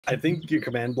I think your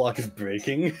command block is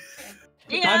breaking.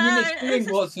 Yeah, I mean, it's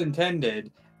doing what's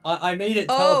intended. I made it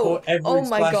teleport every oh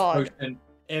my splash God. potion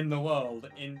in the world.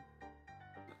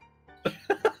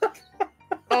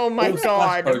 Oh my All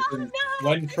splash God. potions,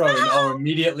 when thrown, are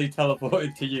immediately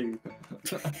teleported to you.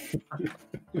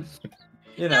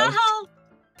 You know, No!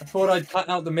 I thought I'd cut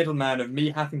out the middleman of me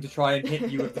having to try and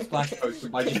hit you with the splash potion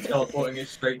by just teleporting it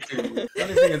straight to you. The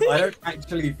only thing is, I don't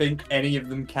actually think any of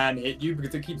them can hit you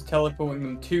because it keeps teleporting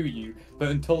them to you. But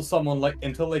until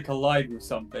they collide with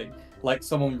something, like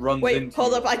someone runs into. Wait,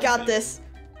 hold you up, or I got something. this.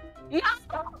 No!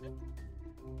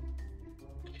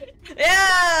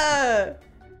 Yeah!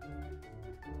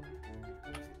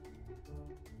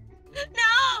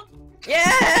 No!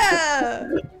 Yeah!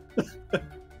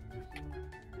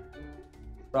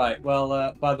 Right,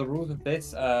 well, by the rules of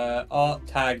this, Art,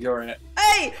 Tag, you're in it.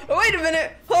 Hey! Wait a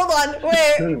minute! Hold on!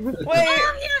 Wait! Wait!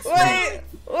 Oh, yes, Wait!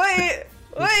 Wait!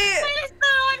 Wait! Please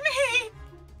not me!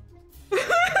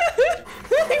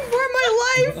 Running for my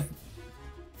life!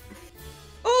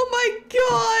 Oh my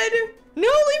God! No,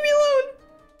 leave me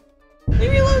alone!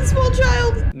 Leave me alone, small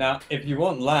child! Now, if you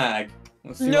want lag,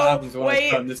 let's see No, what happens when wait,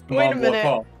 I turn this wait a command block minute.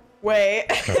 off. Wait.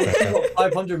 See what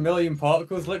 500 million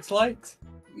particles looks like?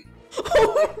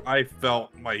 I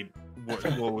felt my... What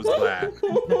was that?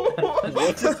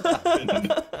 What just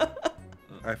happened?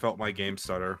 I felt my game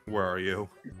stutter. Where are you?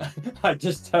 I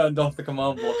just turned off the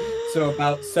command block, so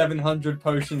about 700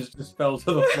 potions just fell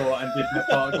to the floor and did my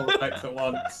particle effects at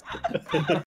once.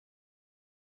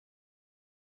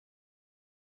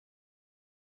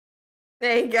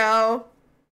 There you go.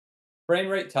 Frame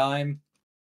rate time.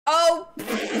 Oh!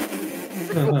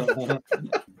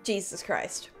 Jesus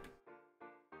Christ.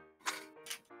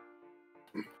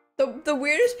 The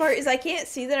weirdest part is I can't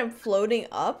see that I'm floating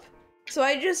up, so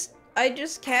I just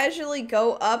casually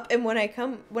go up, and when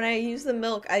I use the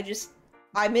milk,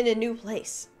 I'm in a new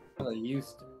place. Well, I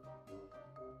used to.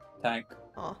 Tank.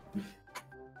 Aw.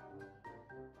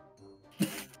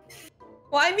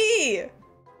 Why me?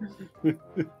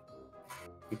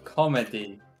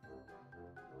 Comedy.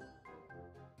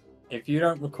 If you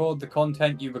don't record the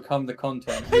content, you become the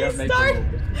content. You don't make the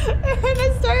rules.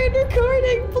 I started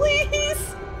recording,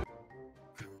 please!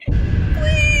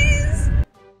 Please!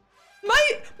 My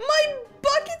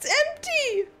bucket's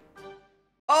empty!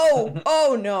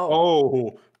 Oh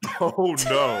no. Oh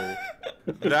no.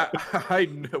 That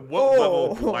what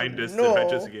level of blindness did I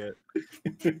just get?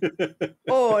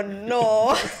 Oh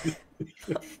no.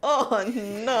 Oh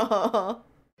no.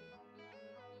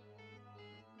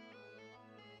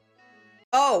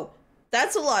 Oh,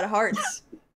 that's a lot of hearts.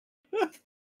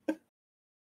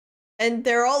 And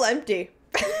they're all empty.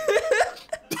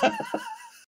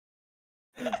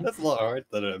 That's a lot of hearts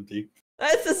that are empty.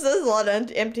 That's a lot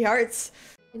of empty hearts.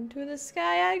 Into the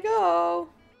sky I go.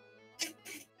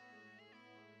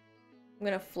 I'm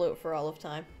gonna float for all of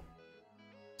time.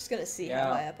 Just gonna see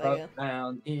how high up I go.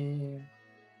 Down here.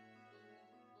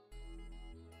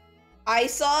 I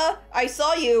saw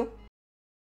you.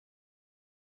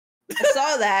 I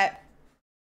saw that.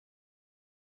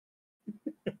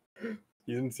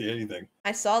 You didn't see anything.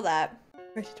 I saw that.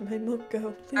 Where did my milk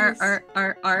go? Please. Art,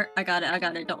 I got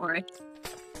it, don't worry.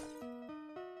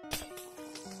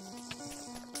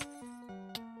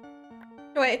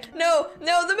 Wait, no,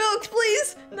 the milk,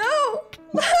 please! No!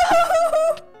 No!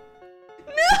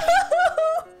 No!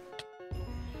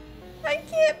 I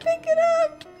can't pick it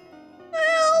up!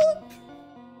 Help!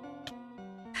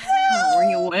 Help! Where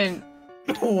you went?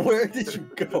 Where did you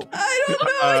go? I don't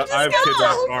know, I just I've got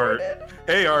kidnapped Art. teleported.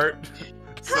 Hey Art.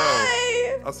 So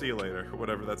Hi! I'll see you later.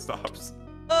 Whenever that stops.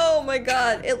 Oh my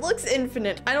god, it looks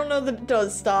infinite. I don't know that it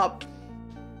does stop.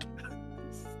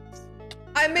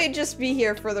 I may just be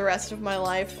here for the rest of my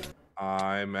life.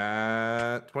 I'm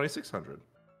at 2600.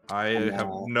 I I'm have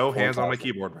at no hands on my 4,000.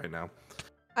 keyboard right now.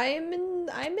 I'm in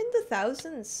the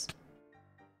thousands.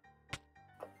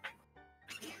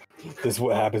 This is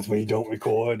what happens when you don't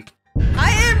record.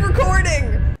 I am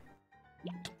recording!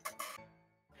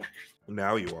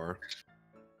 Now you are.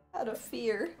 Out of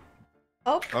fear.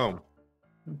 Oh, Oh.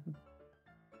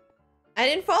 I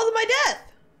didn't fall to my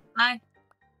death! Hi.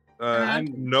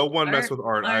 No one mess Art, with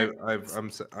Art.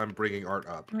 Art. I'm bringing Art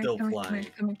up. Still flying.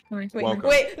 Come here. Wait, Welcome.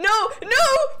 wait, no,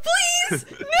 please!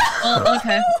 No! Oh,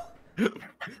 okay.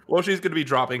 Well, she's gonna be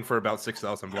dropping for about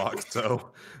 6,000 blocks, so.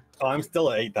 Oh, I'm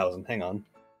still at 8,000. Hang on.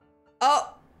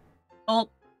 Oh, Oh,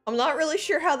 I'm not really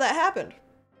sure how that happened.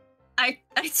 I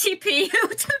TP you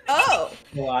to me. Oh,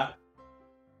 What?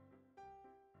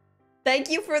 thank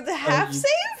you for the half you-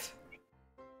 save?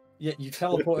 Yeah, you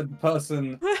teleported the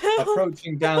person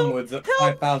approaching downwards at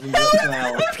 5,000 watts an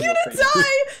hour. I'm to your gonna face.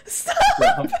 die!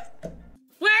 Stop!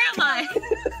 Where am I?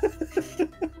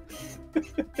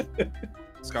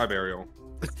 Sky burial.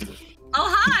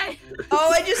 Oh, hi! Oh,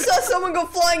 I just saw someone go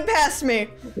flying past me.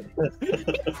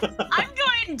 I'm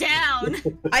going down.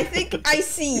 I think I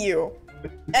see you.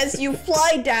 As you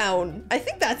fly down. I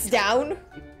think that's down.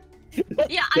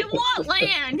 Yeah, I want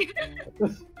land.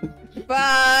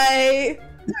 Bye!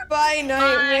 Bye,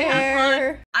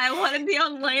 nightmare! I want to be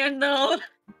on land, though.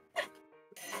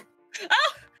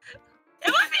 Oh!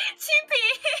 Am I being TP?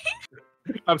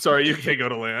 I'm sorry, you can't go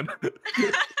to land.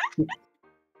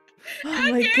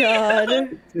 Oh my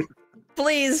god.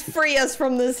 Please free us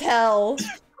from this hell.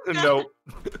 No.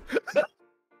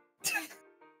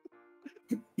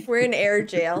 We're in air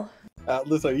jail.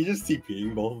 Atlas, are you just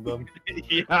TPing both of them?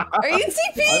 Yeah. Are you I'm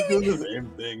TPing? doing the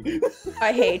same thing.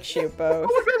 I hate you both.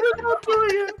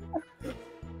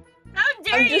 How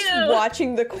dare I'm just you?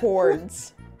 watching the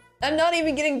chords. I'm not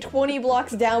even getting 20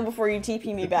 blocks down before you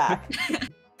TP me back.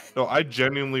 No, I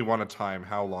genuinely want to time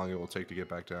how long it will take to get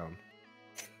back down.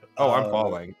 Oh, I'm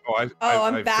falling. Oh,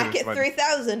 I'm back finished at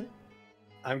 3,000.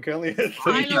 I'm currently at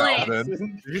Finally.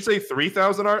 3,000. Did you say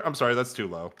 3,000 art? I'm sorry, that's too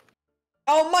low.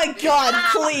 Oh my god,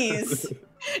 please!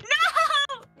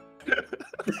 No!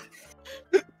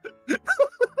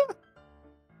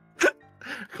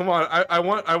 Come on, I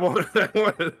want.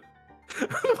 Why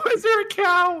is there a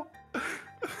cow?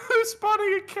 Who's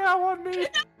spawning a cow on me?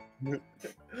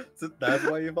 So that's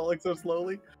why you falling so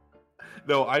slowly?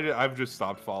 No, I've just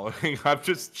stopped following. I'm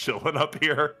just chilling up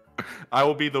here. I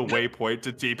will be the waypoint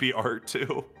to TP art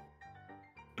too.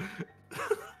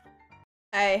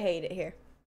 I hate it here.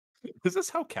 Is this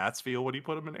how cats feel when you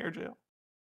put them in air jail?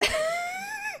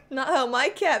 Not how my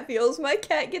cat feels. My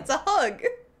cat gets a hug.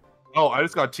 Oh, I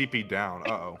just got TP'd down.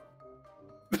 Uh-oh.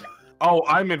 Oh,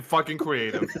 I'm in fucking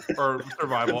creative. Or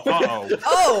survival. Uh-oh.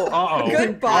 Oh! Uh-oh.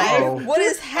 Goodbye. Uh-oh. What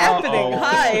is happening? Uh-oh.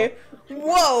 Hi.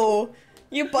 Whoa.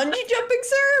 You bungee jumping,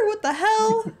 sir? What the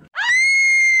hell?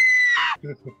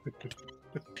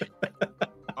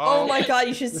 Oh my god,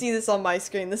 you should see this on my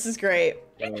screen. This is great.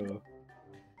 This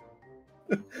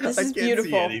I is can't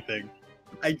beautiful. see anything.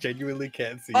 I genuinely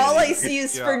can't see All I anything. see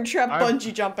is Yeah, Springtrap I'm-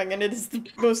 bungee jumping, and it is the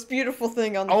most beautiful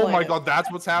thing on the Oh planet. my god,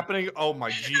 that's what's happening? Oh my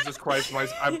Jesus Christ,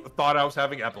 I thought I was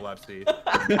having epilepsy.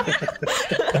 Bye,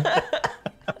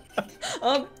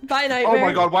 Nightmare. Oh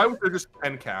my god, why was there just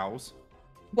 10 cows?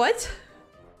 What?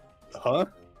 Huh?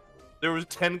 There was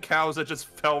 10 cows that just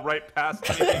fell right past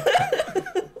me. What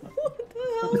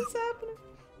the hell is happening?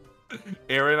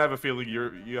 Aaron, I have a feeling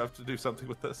you have to do something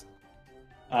with this.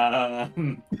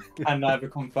 Can neither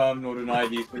confirm nor deny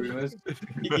these rumors.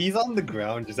 He's on the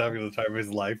ground just having the time of his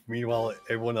life. Meanwhile,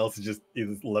 everyone else is just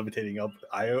either levitating up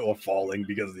higher or falling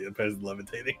because the person's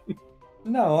levitating.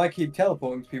 No, I keep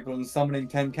teleporting to people and summoning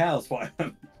 10 cows for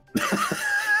them.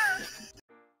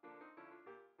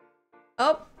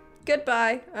 Oh,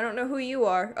 goodbye. I don't know who you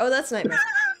are. Oh, that's Nightmare.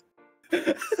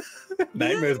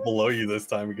 Nightmare's below you this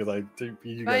time because I TP'd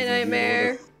you Bye, guys.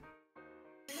 Nightmare.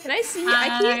 Can I see? I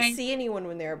Hi. can't see anyone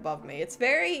when they're above me. It's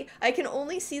very... I can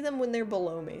only see them when they're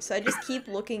below me, so I just keep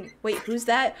looking. Wait, who's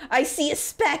that? I see a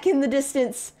speck in the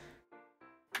distance.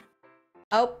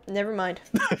 Oh, never mind.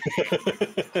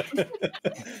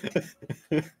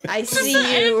 I This is see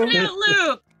an you. infinite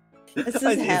loop. This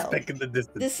I is see a hell. speck in the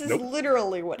distance. This is Nope.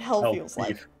 literally what hell Oh, feels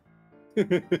like. thief.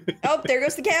 Oh, there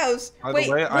goes the cows. By Wait,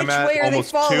 the way, I'm which at way are they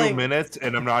almost 2 falling? minutes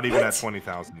and I'm not even What? at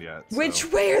 20,000 yet. so- Which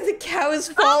way are the cows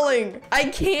falling? I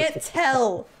can't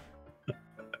tell.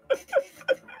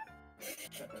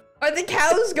 Are the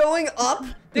cows going up?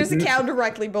 There's a cow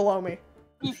directly below me.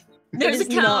 There's a is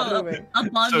not cow moving.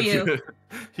 above So you.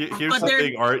 here's But the they're-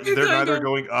 thing, Art. they're They're going neither down.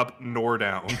 going up nor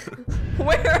down.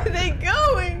 Where are they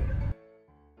going?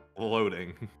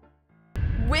 Loading.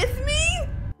 With me?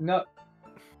 No.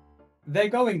 They're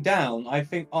going down. I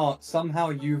think, Art, somehow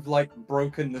you've, like,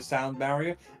 broken the sound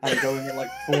barrier and are going at, like,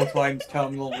 4 times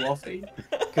terminal velocity.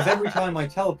 Because every time I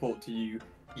teleport to you,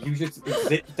 you just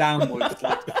zip downwards,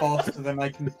 like, faster than I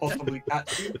can possibly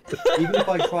catch you. Even if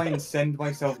I try and send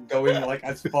myself going, like,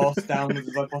 as fast downwards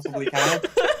as I possibly can,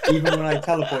 even when I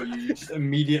teleport you, you just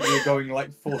immediately are going,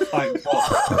 like, 4 times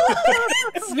faster.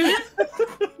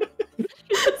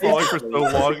 Falling for so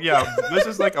long. Yeah, this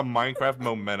is like a Minecraft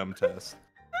momentum test.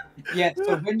 Yeah,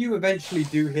 so when you eventually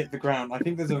do hit the ground, I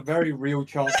think there's a very real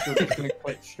chance you're just going to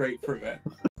click straight through it.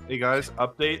 Hey guys,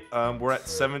 update. We're at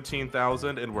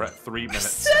 17,000 and we're at 3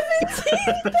 minutes.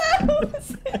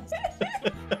 17,000!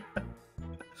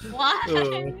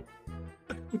 Why?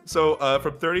 So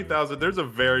from 30,000, there's a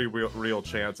very real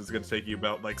chance it's gonna take you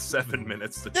about like 7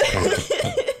 minutes to charge.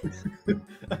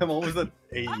 I'm almost at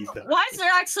 80,000 Why is there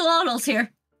axolotls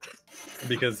here?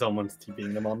 because someone's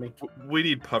TPing them on me. We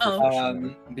need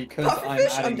pufferfish. Oh. Because Pufferfish, I'm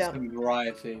I'm adding down. some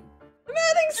variety. I'm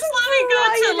adding Just some let me go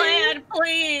to variety. land,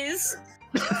 please.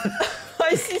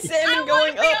 I see I salmon want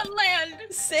going to be up. on land.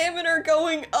 Salmon are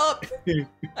going up.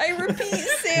 I repeat,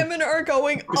 salmon are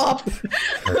going up.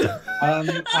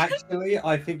 Actually,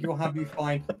 I think you'll have you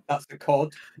find that's the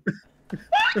cod.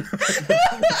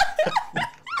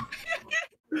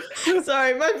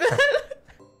 Sorry, my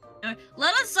bad.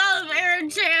 Let us out of air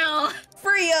and jail.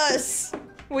 Free us.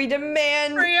 We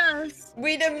demand. Free us.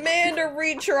 We demand a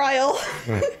retrial.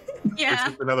 Is Yeah.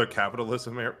 this another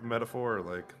capitalism metaphor? Or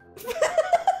like,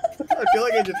 I feel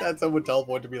like I just had someone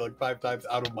teleport to me like 5 times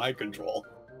out of my control.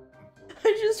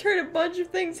 I just heard a bunch of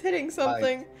things hitting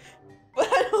something, but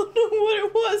I don't know what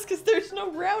it was because there's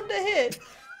no round to hit.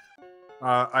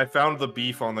 I found the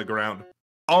beef on the ground.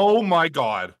 Oh my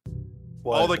god!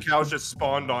 What? All the cows just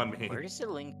spawned on me. Where is the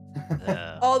link?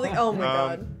 Oh my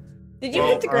god. Did you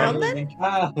hit the ground then?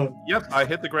 Yep, I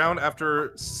hit the ground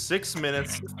after 6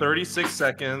 minutes, 36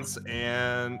 seconds,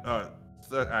 and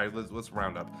alright, let's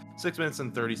round up. 6 minutes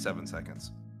and 37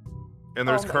 seconds. And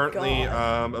there's Oh my currently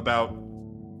God. about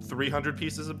 300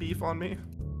 pieces of beef on me.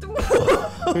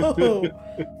 Whoa.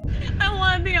 I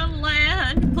want to be on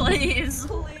land, please.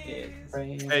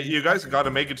 Please. Hey, you guys got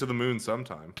to make it to the moon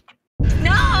sometime. No, We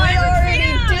I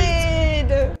already refuse.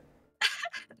 did.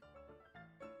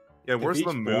 Yeah, where's the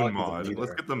beach moon block mod? isn't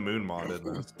Let's either. get the moon mod in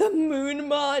this. The moon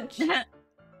mod.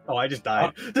 Oh, I just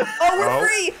died. Oh, we're Oh.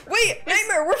 free. Wait,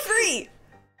 Nightmare, we're free.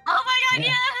 Oh my god,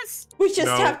 Yeah. yes! We just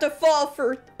No. have to fall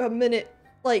for a minute,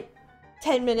 like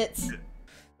 10 minutes.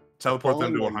 Teleport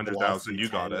them to Falling 100,000. You velocity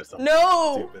got 10 or it. something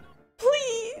No, stupid.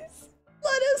 please,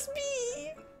 let us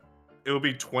be. It will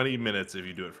be 20 minutes if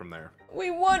you do it from there.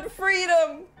 We want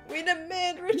freedom. We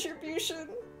demand retribution.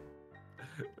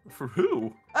 For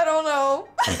who? I don't know.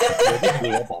 They just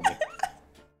blew up on me.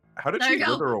 How did There you you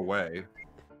go. wither away?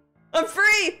 I'm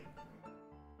free.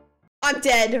 I'm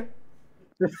dead.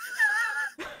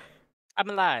 I'm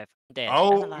alive. I'm dead. I'm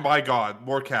Oh alive. my god,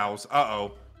 more cows.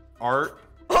 Uh-oh. Art.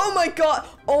 Oh my god.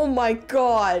 Oh my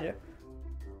god.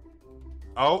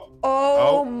 Oh.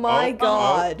 Oh Oh, my oh,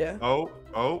 god.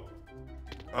 Oh.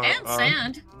 And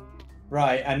sand.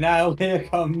 Right, and now here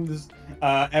comes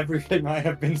everything I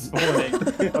have been spawning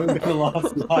over the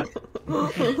last life.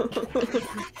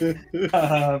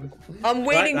 I'm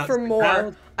waiting that's for the more.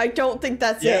 cow. I don't think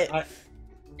that's Yeah,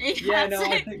 it. yeah, no,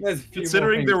 I think there's a few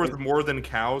Considering there more was things. more than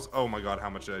cows, oh my god, how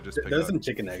much did I just pick There's up? some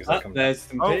chicken eggs Oh, that come there's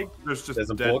some Oh, pig. there's just There's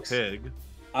some dead books. pig.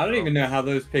 I don't even know how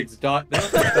those pigs died. They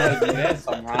must have died in there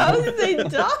somehow. How did they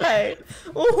die?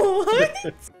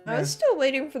 What? I was still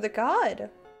waiting for the god.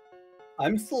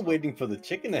 I'm still waiting for the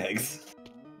chicken eggs.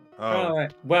 Oh.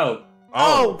 Alright, well.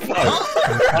 Oh.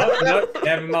 Oh, no,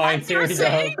 never mind. Here we go.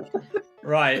 Interesting.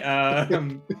 Right,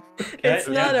 It's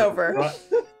not over. Right,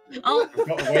 Oh, we've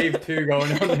got a wave 2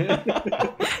 going on here.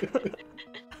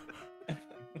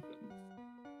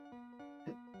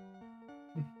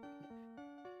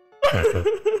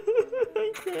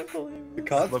 I can't believe The this.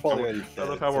 cod's I love probably already I dead.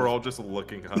 love how we're all just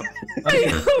looking up.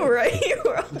 I know, right?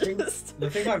 We're all just... The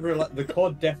thing I've realized, the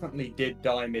cod definitely did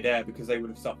die midair because they would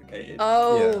have suffocated.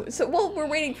 Oh, so well, we're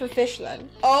waiting for fish then.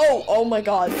 Oh my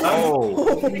god.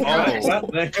 Oh. my god. Well,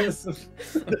 there's-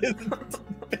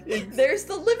 There's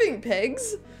the living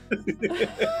pigs.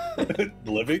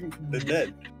 Living? They're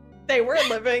dead. They were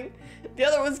living. The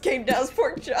other ones came down as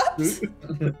pork chops.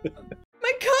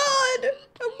 My god!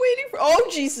 I'm waiting for. Oh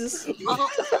Jesus!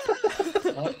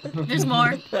 oh, there's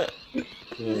more.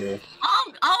 Yeah.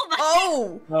 Oh my.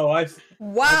 Oh! oh, I saw a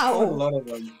Wow! lot of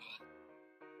them.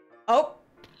 Oh!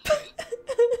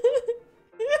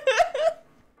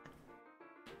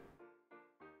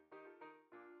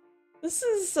 This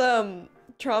is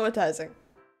traumatizing.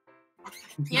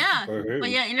 Yeah, For who? but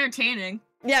yeah, entertaining.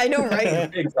 Yeah, I know,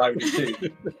 right? Pigs I would too.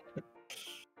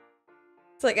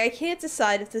 It's like I can't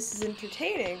decide if this is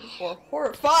entertaining or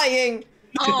horrifying.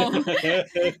 Oh,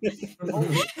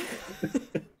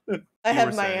 I have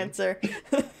were my saying. answer.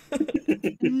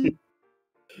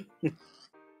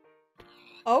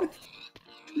 Oh,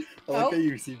 I like Oh. how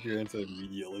you received your answer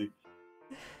immediately.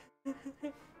 I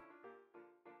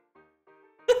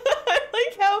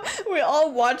like how we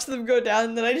all watch them go down,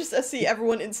 and then I just see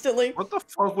everyone instantly. What the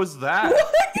fuck was that?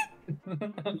 it's a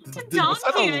Was that donkey. I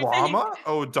a think. llama?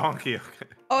 Oh, donkey. Okay.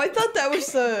 Oh, I thought that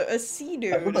was a sea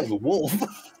I thought dude. that was a wolf.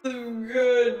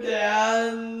 Go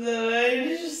down, then I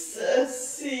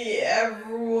just see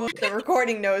everyone. The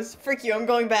recording knows. Frick you, I'm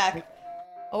going back.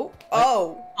 Oh.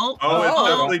 Oh. Oh. Oh, it's Oh.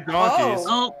 definitely donkeys.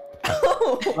 Oh.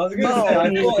 Oh. I was gonna say,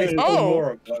 I thought I saw Oh. more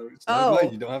of those. Oh.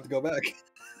 You don't have to go back.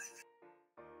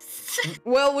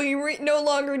 Well, we no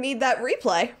longer need that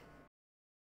replay.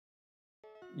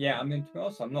 Yeah, I mean, to be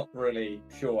honest, I'm not really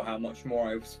sure how much more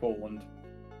I've spawned.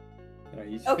 You know,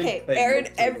 he's been Okay, playing Aaron,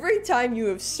 up to- every time you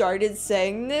have started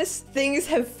saying this, things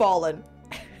have fallen.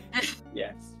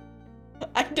 Yes.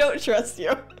 I don't trust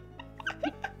you.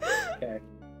 Okay.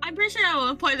 I'm pretty sure at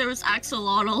one point there was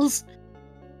axolotls.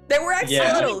 There were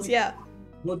Yeah. axolotls, yeah.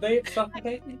 Would they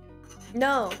suffocate me?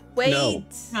 No, wait. No.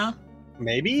 No.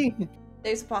 Maybe?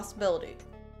 There's a possibility.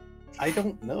 I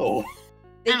don't know.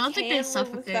 They I don't think they can live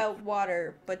suffocate. without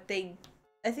water, but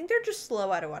I think they're just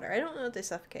slow out of water. I don't know if they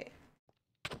suffocate.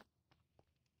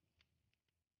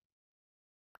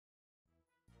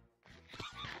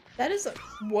 That is a...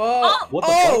 Whoa. Oh! What the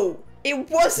Oh! It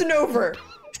wasn't over!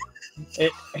 Hey,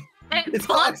 It's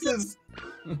foxes!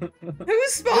 foxes! Who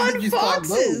spawned did you spawn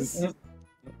foxes? those?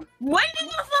 When did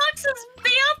the foxes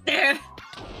be out there?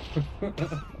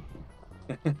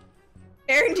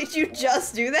 Aaron, did you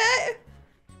just do that?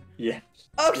 Yeah.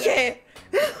 Okay.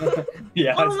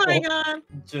 Yeah. Oh my god.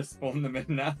 Just spawn them in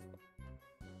now.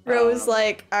 Bro was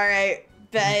like, alright,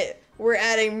 bet. We're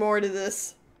adding more to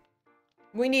this.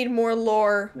 We need more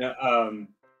lore. Yeah.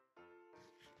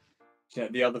 Yeah,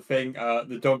 the other thing,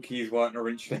 the donkeys weren't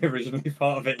originally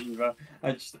part of it either.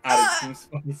 I just added some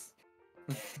spice.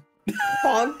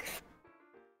 Bonk.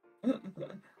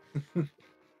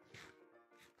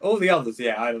 All the others,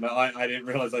 yeah, I don't know. I didn't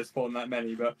realize I spawned that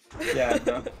many, but yeah.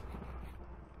 No.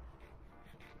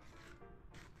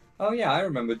 Oh yeah, I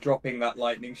remember dropping that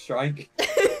lightning strike.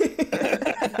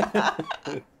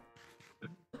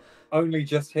 Only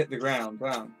just hit the ground.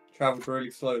 Wow, traveled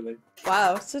really slowly.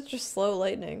 Wow, such a slow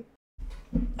lightning.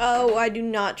 Oh, I do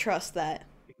not trust that.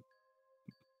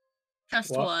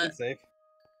 Trust What? what? It's safe.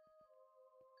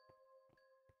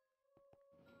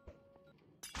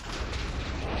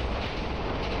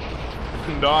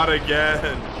 Not again.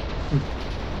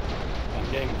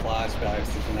 I'm getting flashbacks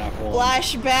to FNAF 1.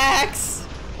 Flashbacks!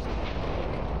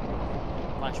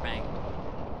 Flashbang.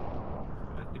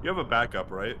 You have a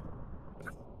backup, right?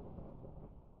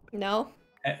 No?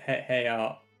 Hey,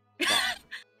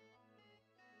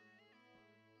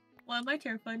 Why am I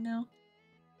terrified now?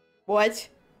 What?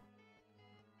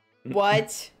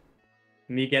 What?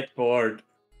 me get bored.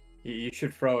 You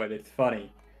should throw it. It's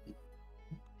funny.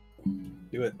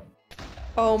 Do it.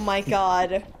 Oh my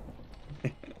god.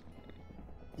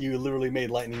 You literally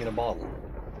made lightning in a bottle.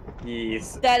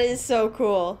 Yes. That is so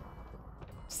cool.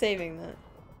 Saving that.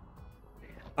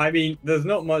 I mean, there's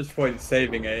not much point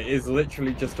saving it. It is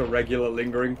literally just a regular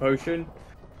lingering potion.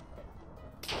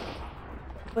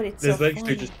 But it's There's so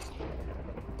literally funny.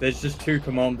 there's just 2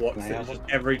 command blocks. Can I It's have just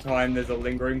one? every time there's a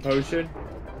lingering potion,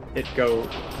 it go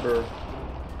for.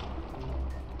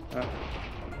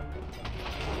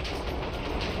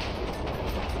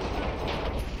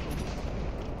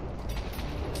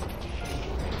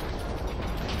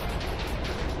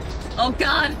 Oh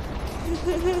god!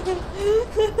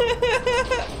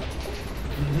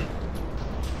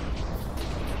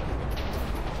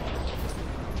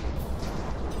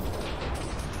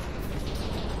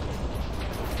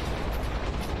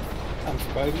 I'm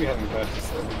surprised we haven't crashed the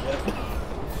server yet.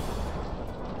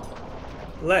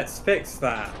 Let's fix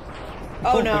that.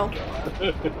 Oh no. my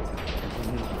God.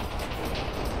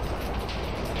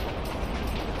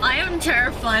 I am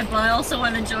terrified, but I also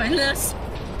want to join this.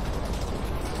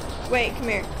 Wait, come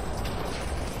here.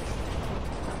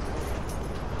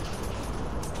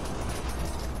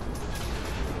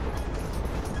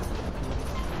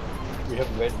 We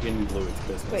have red, green, and blue. It's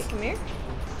Christmas. Wait, come here.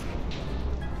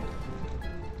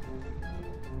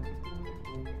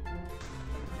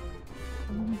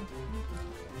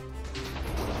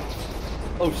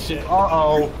 Oh shit.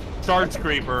 Uh-oh. Charge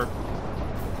creeper.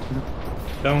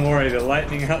 Don't worry, the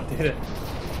lightning outdid it.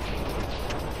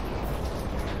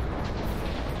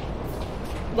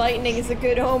 Lightning is a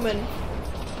good omen.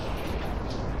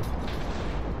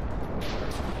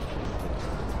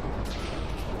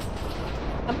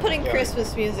 I'm putting Yeah.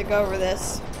 Christmas music over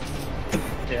this.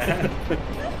 Yeah.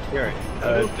 Here.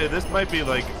 This might be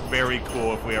like very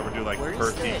cool if we ever do like Where's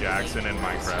Percy the- Jackson in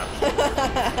Minecraft.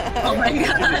 Oh my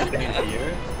god! Stand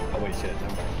here. Oh wait, shit.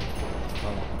 Never mind.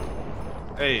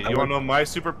 Hey, you I wanna want- know my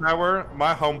superpower?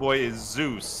 My homeboy is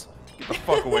Zeus. Get the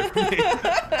fuck away from me.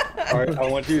 Alright, I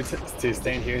want you to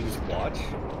stand here and just watch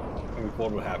and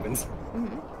record what happens.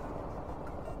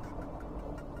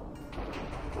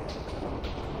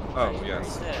 Oh,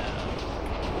 yes.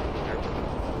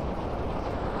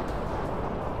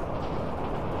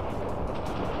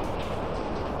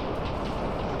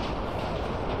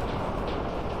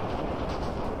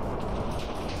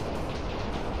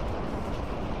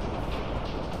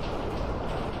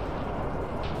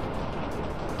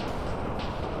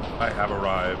 I have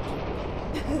arrived.